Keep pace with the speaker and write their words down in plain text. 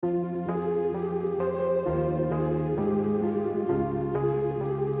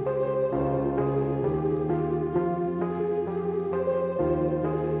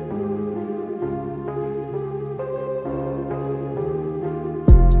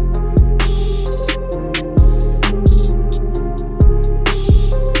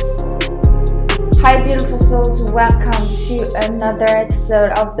beautiful souls, welcome to another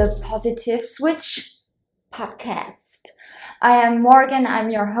episode of the Positive Switch podcast. I am Morgan, I'm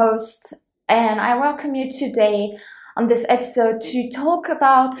your host, and I welcome you today on this episode to talk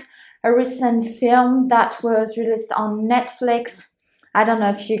about a recent film that was released on Netflix. I don't know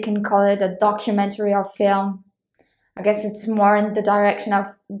if you can call it a documentary or film. I guess it's more in the direction of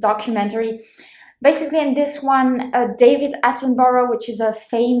documentary. Basically, in this one, David Attenborough, which is a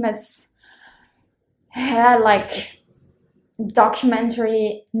famous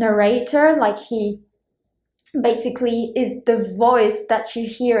documentary narrator, he basically is the voice that you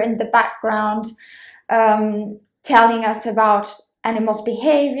hear in the background, telling us about animals'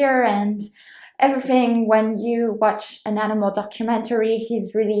 behavior and everything. When you watch an animal documentary,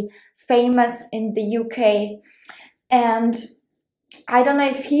 he's really famous in the UK, and I don't know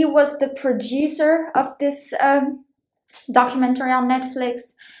if he was the producer of this documentary on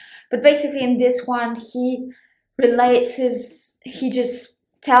Netflix, but basically in this one, he just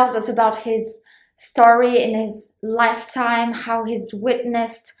tells us about his story in his lifetime, how he's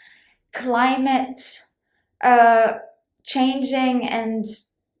witnessed climate changing and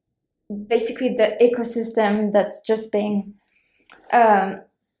basically the ecosystem that's just being kind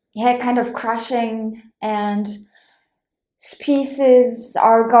of crashing, and species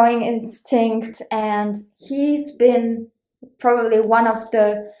are going extinct. And he's been probably one of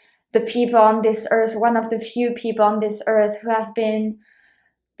the people on this earth, one of the few people on this earth who have been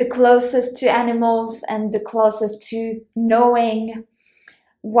the closest to animals and the closest to knowing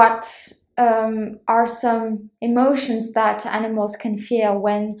what are some emotions that animals can feel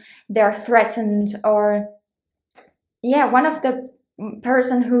when they're threatened, or one of the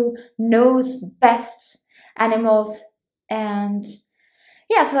person who knows best animals. And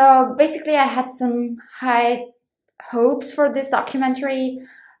so basically I had some high hopes for this documentary.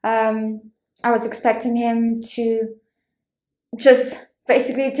 I was expecting him to just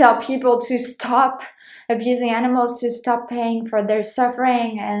basically tell people to stop abusing animals, to stop paying for their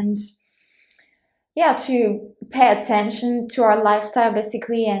suffering, and to pay attention to our lifestyle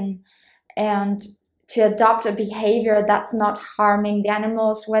basically, and to adopt a behavior that's not harming the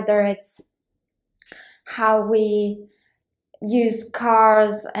animals, whether it's how we use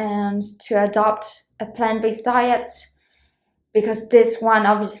cars, and to adopt a plant-based diet, because this one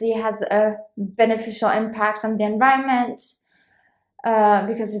obviously has a beneficial impact on the environment,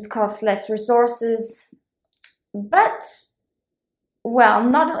 because it costs less resources. But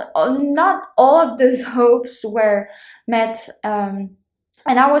not all of those hopes were met, and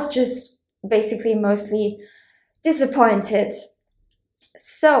I was just basically mostly disappointed.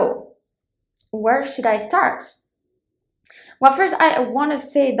 So where should I start? Well, first I want to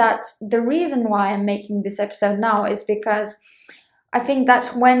say that the reason why I'm making this episode now is because I think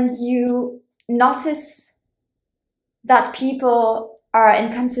that when you notice that people are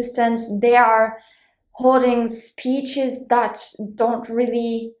inconsistent, they are holding speeches that don't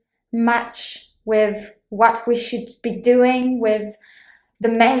really match with what we should be doing, with the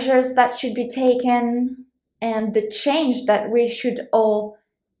measures that should be taken, and the change that we should all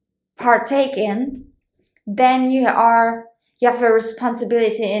partake in, then you have a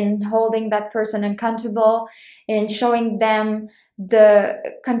responsibility in holding that person accountable, in showing them the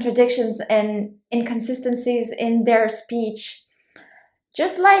contradictions and inconsistencies in their speech.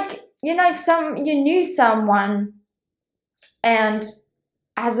 Just like, if you knew someone, and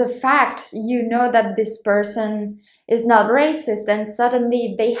as a fact, you know that this person is not racist, and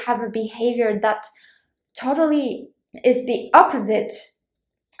suddenly they have a behavior that totally is the opposite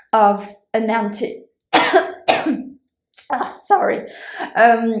of an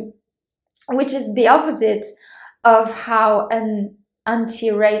which is the opposite of how an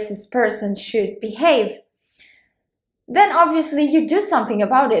anti-racist person should behave, then obviously you do something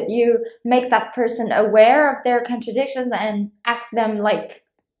about it. You make that person aware of their contradictions and ask them,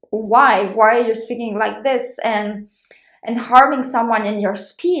 why are you speaking like this and harming someone in your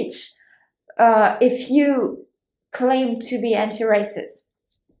speech if you claim to be anti-racist.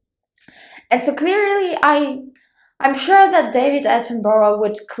 And so clearly I'm sure that David Attenborough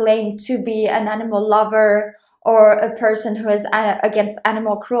would claim to be an animal lover or a person who is against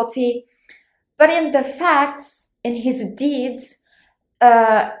animal cruelty. But in the facts, in his deeds,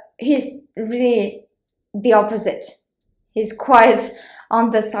 he's really the opposite. He's quite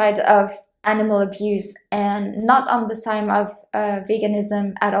on the side of animal abuse and not on the side of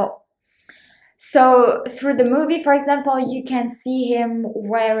veganism at all. So through the movie, for example, you can see him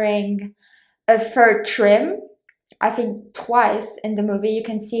wearing a fur trim. I think twice in the movie you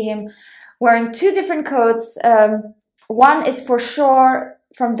can see him wearing two different coats. One is for sure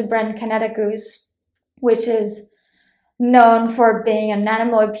from the brand Canada Goose, which is known for being an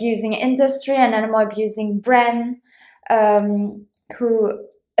animal abusing industry, an animal abusing brand, who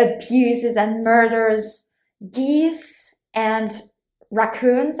abuses and murders geese and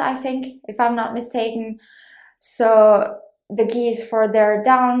raccoons, I think, if I'm not mistaken. So the geese for their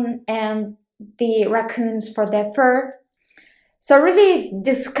down and the raccoons for their fur. So really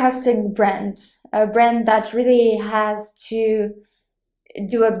disgusting brand, a brand that really has to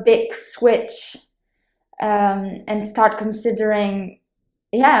do a big switch and start considering,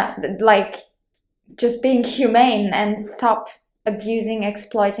 like just being humane and stop abusing,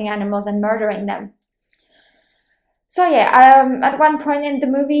 exploiting animals and murdering them. So at one point in the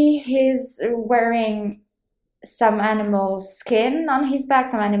movie, he's wearing some animal skin on his back,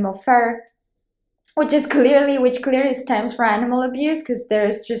 some animal fur, which clearly stems from animal abuse, because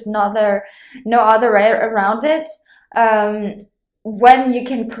there's just no other way around it. When you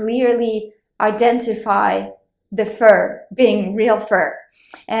can clearly identify the fur being real fur,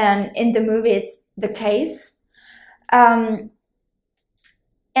 and in the movie it's the case.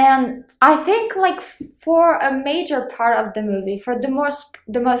 And I think, like, for a major part of the movie, for the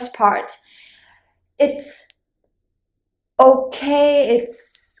most part, it's okay,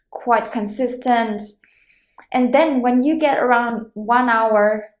 it's quite consistent. And then when you get around 1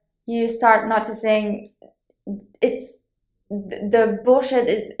 hour, you start noticing the bullshit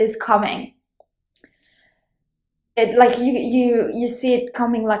is coming. It, like, you see it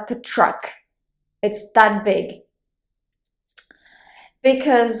coming like a truck. It's that big.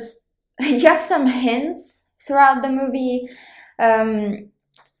 Because you have some hints throughout the movie,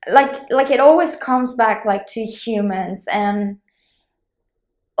 like it always comes back, like, to humans. And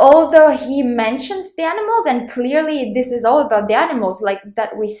although he mentions the animals, and clearly this is all about the animals, like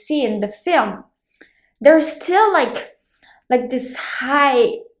that we see in the film, there's still like this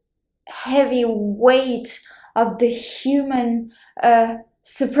heavy weight of the human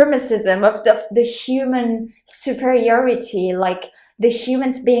supremacism, of the human superiority, like the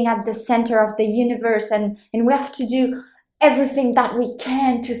humans being at the center of the universe, and we have to do everything that we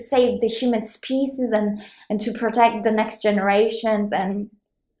can to save the human species and to protect the next generations. And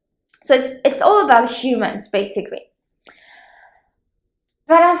so it's all about humans, basically.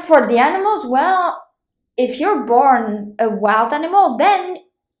 But as for the animals, well, if you're born a wild animal, then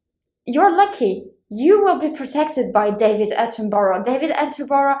you're lucky. You will be protected by David Attenborough. David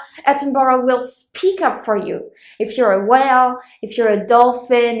Attenborough will speak up for you. If you're a whale, if you're a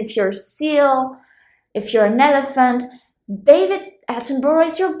dolphin, if you're a seal, if you're an elephant, David Attenborough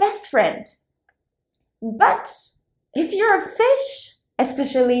is your best friend. But if you're a fish,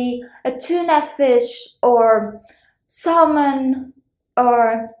 especially a tuna fish or salmon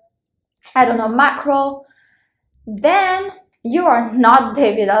or, I don't know, mackerel, then you are not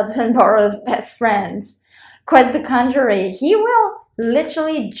David Attenborough's best friend. Quite the contrary. He will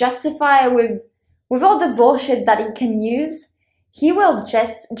literally justify with all the bullshit that he can use. He will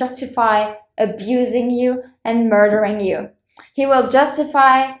just justify abusing you and murdering you. He will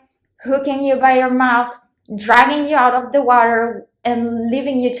justify hooking you by your mouth, dragging you out of the water, and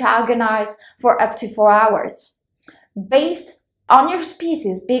leaving you to agonize for up to 4 hours. Based on your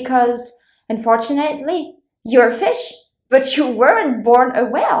species, because unfortunately, you're a fish, but you weren't born a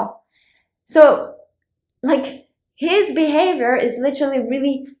whale. So, like, his behavior is literally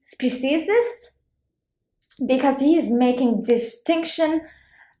really speciesist, because he's making distinction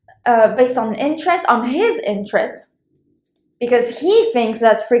based on interest, on his interests, because he thinks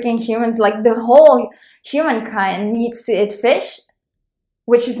that freaking humans, like the whole humankind, needs to eat fish,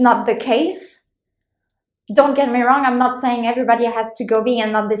 which is not the case. Don't get me wrong, I'm not saying everybody has to go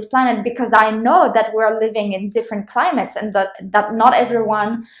vegan on this planet, because I know that we're living in different climates, and that not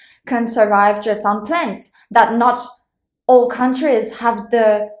everyone can survive just on plants, that not all countries have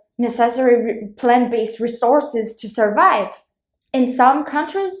the necessary plant-based resources to survive. In some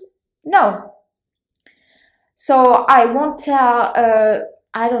countries, no. So I won't tell,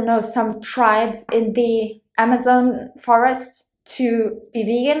 I don't know, some tribe in the Amazon forest to be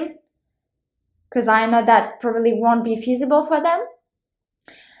vegan, because I know that probably won't be feasible for them.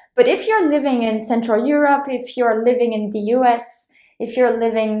 But if you're living in Central Europe, if you're living in the US, if you're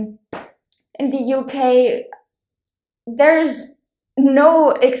living in the UK, there's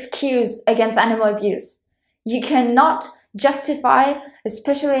no excuse against animal abuse. You cannot justify,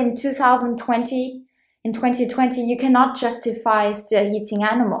 especially in 2020, you cannot justify still eating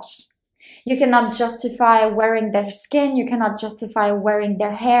animals. You cannot justify wearing their skin. You cannot justify wearing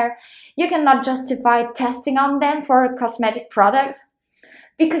their hair. You cannot justify testing on them for cosmetic products,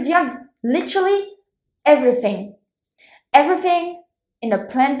 because you have literally everything. Everything in a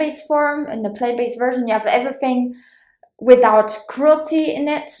plant-based form, in a plant-based version. You have everything without cruelty in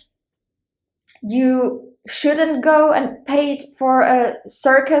it. You shouldn't go and pay for a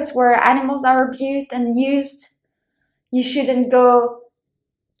circus where animals are abused and used. You shouldn't go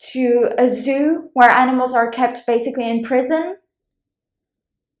to a zoo where animals are kept basically in prison.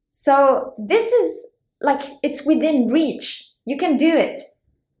 So this is like, it's within reach. You can do it.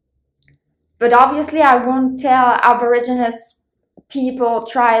 But obviously I won't tell Aborigines people,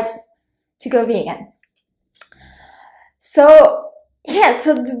 tribes, to go vegan. So yeah,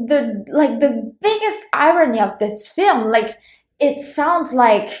 so the biggest irony of this film, like, it sounds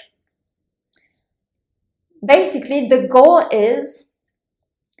like basically the goal is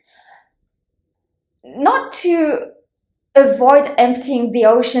not to avoid emptying the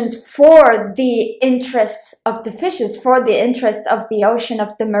oceans for the interests of the fishes, for the interest of the ocean,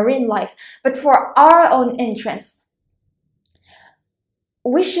 of the marine life, but for our own interests.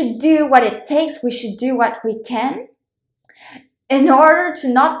 We should do what it takes, we should do what we can in order to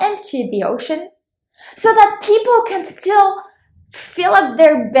not empty the ocean, so that people can still fill up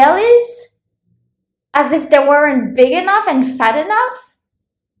their bellies as if they weren't big enough and fat enough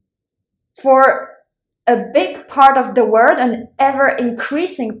for a big part of the world, an ever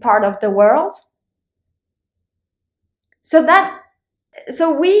increasing part of the world. So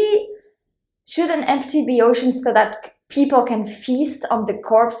we shouldn't empty the ocean so that people can feast on the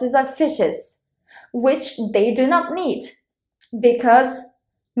corpses of fishes, which they do not need, because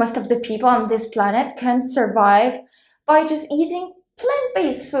most of the people on this planet can survive by just eating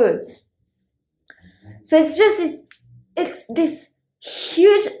plant-based foods. So it's this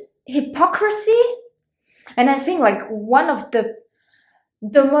huge hypocrisy. And I think like one of the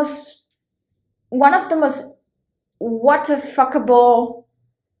most what the fuckable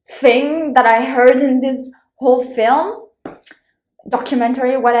thing that I heard in this whole film,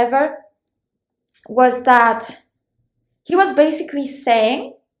 documentary, whatever, was that he was basically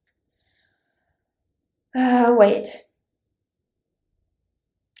saying, how was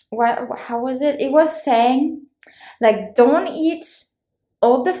it? It was saying, like, don't eat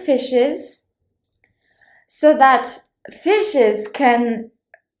all the fishes so that fishes can,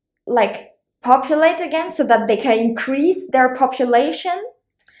 like, populate again, so that they can increase their population,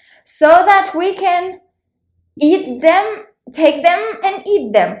 so that we can eat them, take them and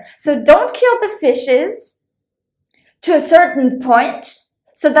eat them. So don't kill the fishes to a certain point,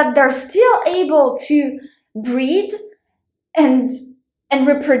 so that they're still able to breed and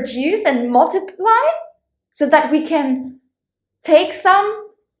reproduce and multiply, so that we can take some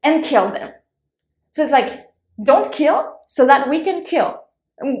and kill them. So it's like, don't kill so that we can kill.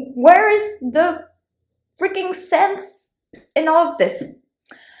 Where is the freaking sense in all of this?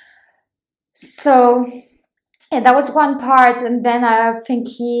 So yeah, that was one part. And then I think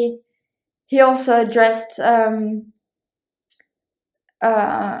he also addressed the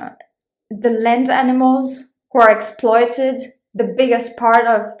land animals who are exploited. The biggest part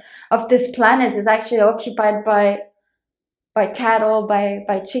of this planet is actually occupied by cattle,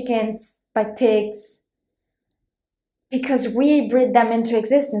 by chickens, by pigs, because we breed them into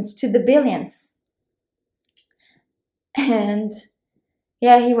existence to the billions. And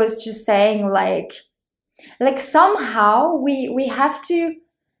yeah, he was just saying like somehow we have to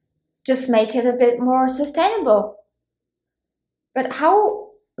just make it a bit more sustainable. But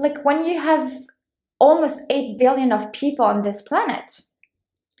how, like, when you have almost 8 billion of people on this planet,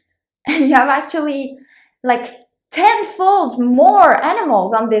 and you have actually like tenfold more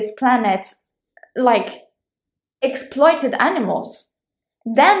animals on this planet, like exploited animals,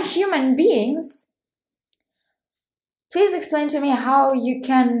 than human beings, please explain to me how you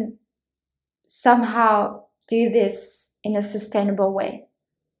can somehow do this in a sustainable way.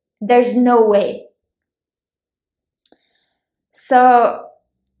 There's no way. So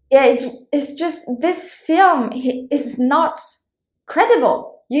yeah, it's just, this film is not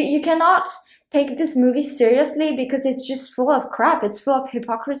credible. You cannot take this movie seriously, because it's just full of crap. It's full of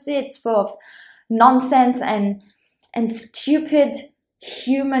hypocrisy. It's full of nonsense and stupid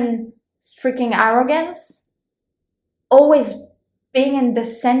human freaking arrogance, always being in the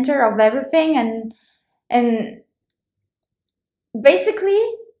center of everything, and basically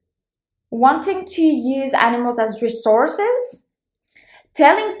wanting to use animals as resources,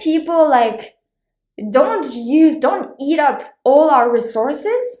 telling people like, don't eat up all our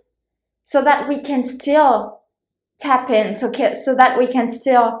resources, so that we can still tap in, so that we can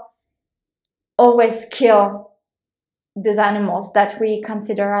still always kill these animals that we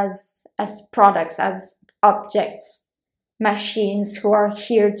consider as products, as objects, machines who are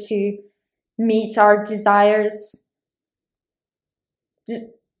here to meet our desires.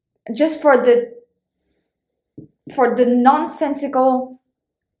 just for the nonsensical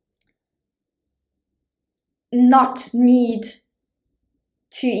not need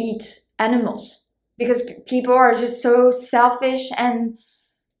to eat animals, because people are just so selfish. And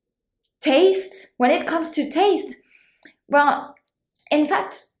when it comes to taste, well, in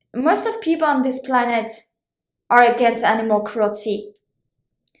fact, most of people on this planet are against animal cruelty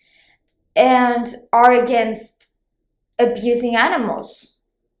and are against abusing animals,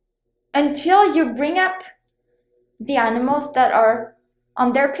 until you bring up the animals that are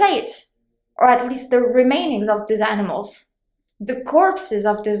on their plate, or at least the remainings of those animals, the corpses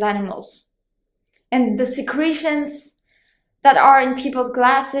of those animals, and the secretions that are in people's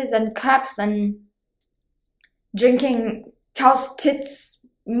glasses and cups, and drinking cow's tits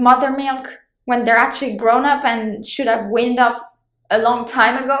mother milk when they're actually grown up and should have weaned off a long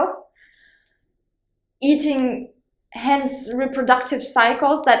time ago, eating hens' reproductive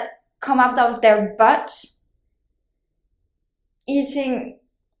cycles that come out of their butt, eating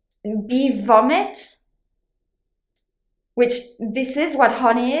bee vomit, which this is what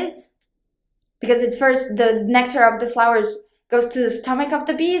honey is, because at first the nectar of the flowers goes to the stomach of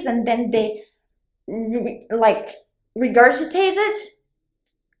the bees, and then they regurgitate it.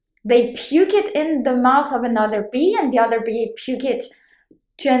 They puke it in the mouth of another bee, and the other bee puke it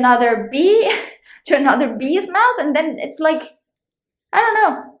to another bee, to another bee's mouth, and then it's like, I don't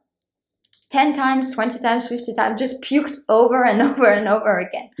know, 10 times, 20 times, 50 times, just puked over and over and over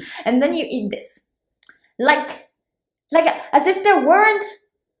again. And then you eat this. Like as if there weren't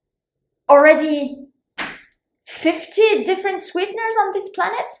already 50 different sweeteners on this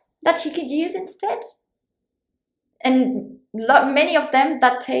planet that you could use instead. And many of them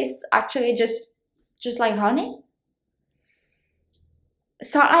that taste actually just like honey.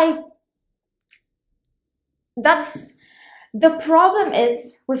 So that's the problem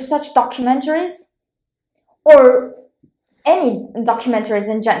is with such documentaries, or any documentaries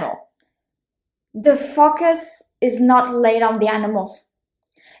in general. The focus is not laid on the animals.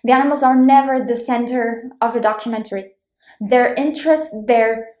 The animals are never the center of a documentary. Their interests,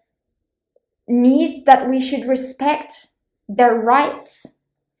 their needs that we should respect, their rights,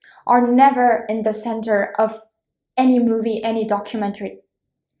 are never in the center of any movie, any documentary.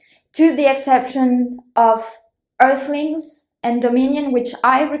 To the exception of Earthlings and Dominion, which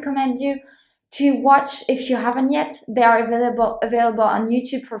I recommend you to watch if you haven't yet. They are available on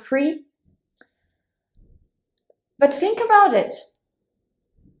YouTube for free. But think about it.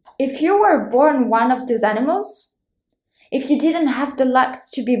 If you were born one of those animals, if you didn't have the luck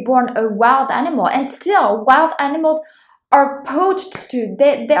to be born a wild animal, and still wild animals are poached too.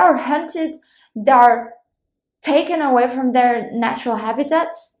 They are hunted, they are taken away from their natural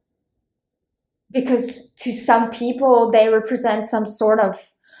habitat, because to some people they represent some sort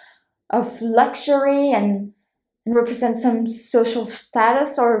of luxury and represent some social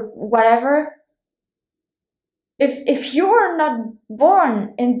status or whatever. If you're not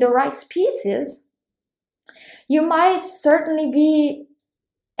born in the right species, you might certainly be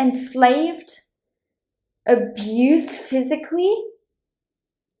enslaved, abused physically,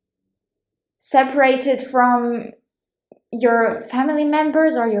 separated from your family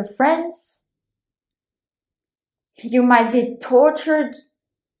members or your friends. You might be tortured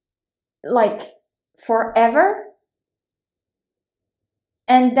like forever,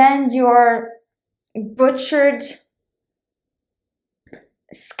 and then you're butchered,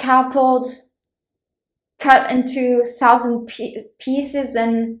 scalpeled, cut into 1,000 pieces,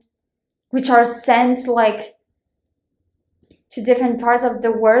 and which are sent like to different parts of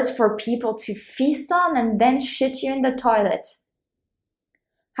the world for people to feast on and then shit you in the toilet.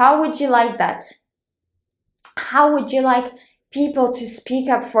 How would you like that? How would you like people to speak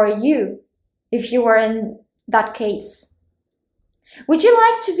up for you if you were in that case? Would you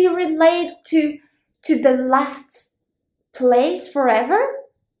like to be relayed to the last place forever?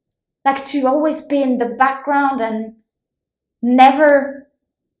 Like to always be in the background and never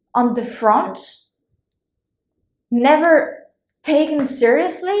on the front? Never taken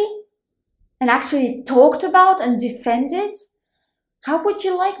seriously and actually talked about and defended? How would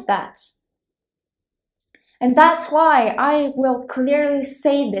you like that? And that's why I will clearly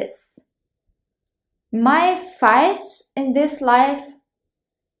say this. My fight in this life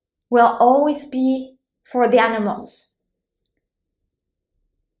will always be for the animals.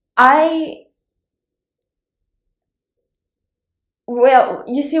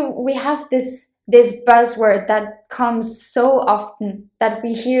 You see, we have this buzzword that comes so often, that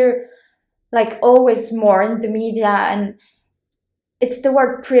we hear like always more in the media, and it's the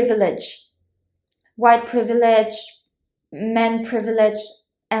word privilege. White privilege, men privilege,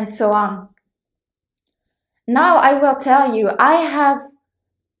 and so on. Now I will tell you, I have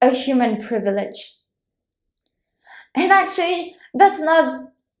a human privilege. And actually, it's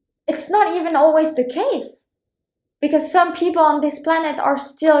not even always the case. Because some people on this planet are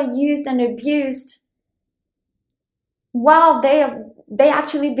still used and abused while they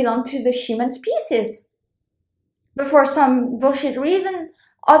actually belong to the human species. But for some bullshit reason,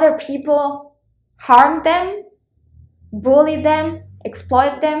 other people harm them, bully them,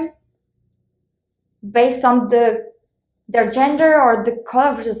 exploit them based on their gender or the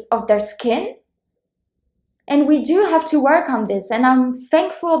color of their skin. And we do have to work on this. And I'm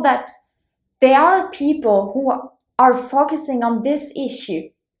thankful that there are people who are focusing on this issue.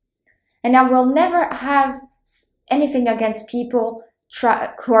 And I will never have anything against people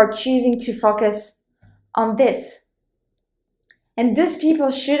who are choosing to focus on this. And those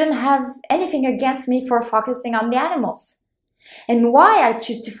people shouldn't have anything against me for focusing on the animals. And why I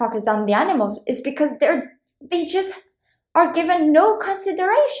choose to focus on the animals is because they just are given no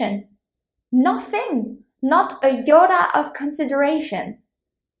consideration. Nothing. Not a iota of consideration.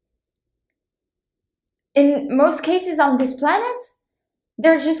 In most cases on this planet,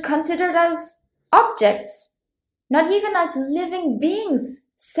 they're just considered as objects, not even as living beings,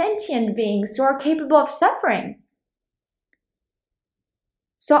 sentient beings who are capable of suffering.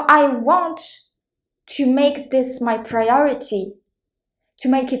 So I want to make this my priority, to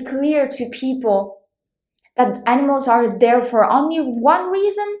make it clear to people that animals are there for only one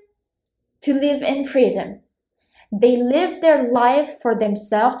reason: to live in freedom. They live their life for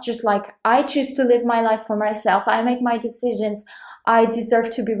themselves, just like I choose to live my life for myself. I make my decisions. I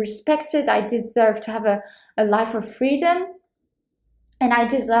deserve to be respected. I deserve to have a life of freedom. And I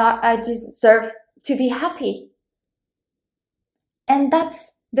deserve to be happy. And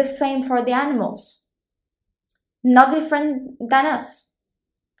that's the same for the animals. Not different than us.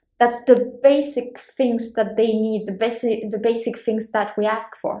 That's the basic things that they need, the basic things that we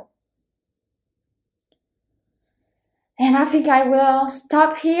ask for. And I think I will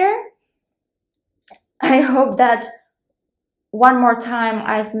stop here. I hope that one more time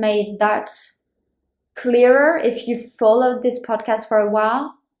I've made that clearer if you followed this podcast for a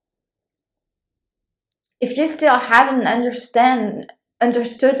while. If you still hadn't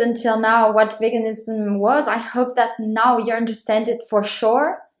understood until now what veganism was, I hope that now you understand it for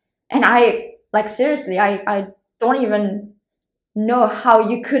sure. And seriously, I don't even know how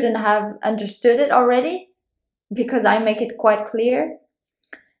you couldn't have understood it already, because I make it quite clear.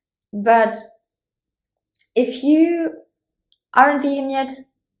 But if you aren't vegan yet,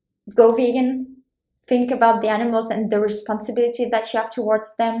 go vegan. Think about the animals and the responsibility that you have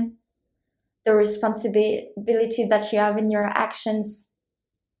towards them, the responsibility that you have in your actions.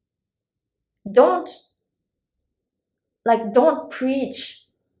 Don't preach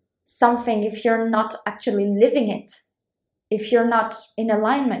something if you're not actually living it, if you're not in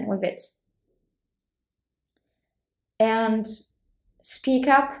alignment with it. And speak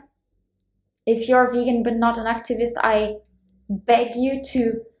up. If you're vegan but not an activist, I beg you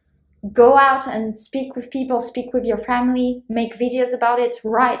to go out and speak with people, speak with your family, make videos about it,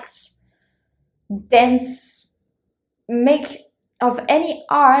 write, dance, make of any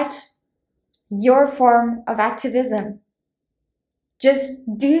art your form of activism. Just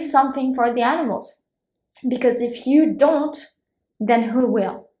do something for the animals. Because if you don't, then who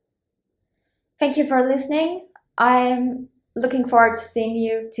will? Thank you for listening. I'm looking forward to seeing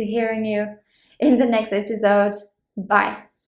you, to hearing you in the next episode. Bye.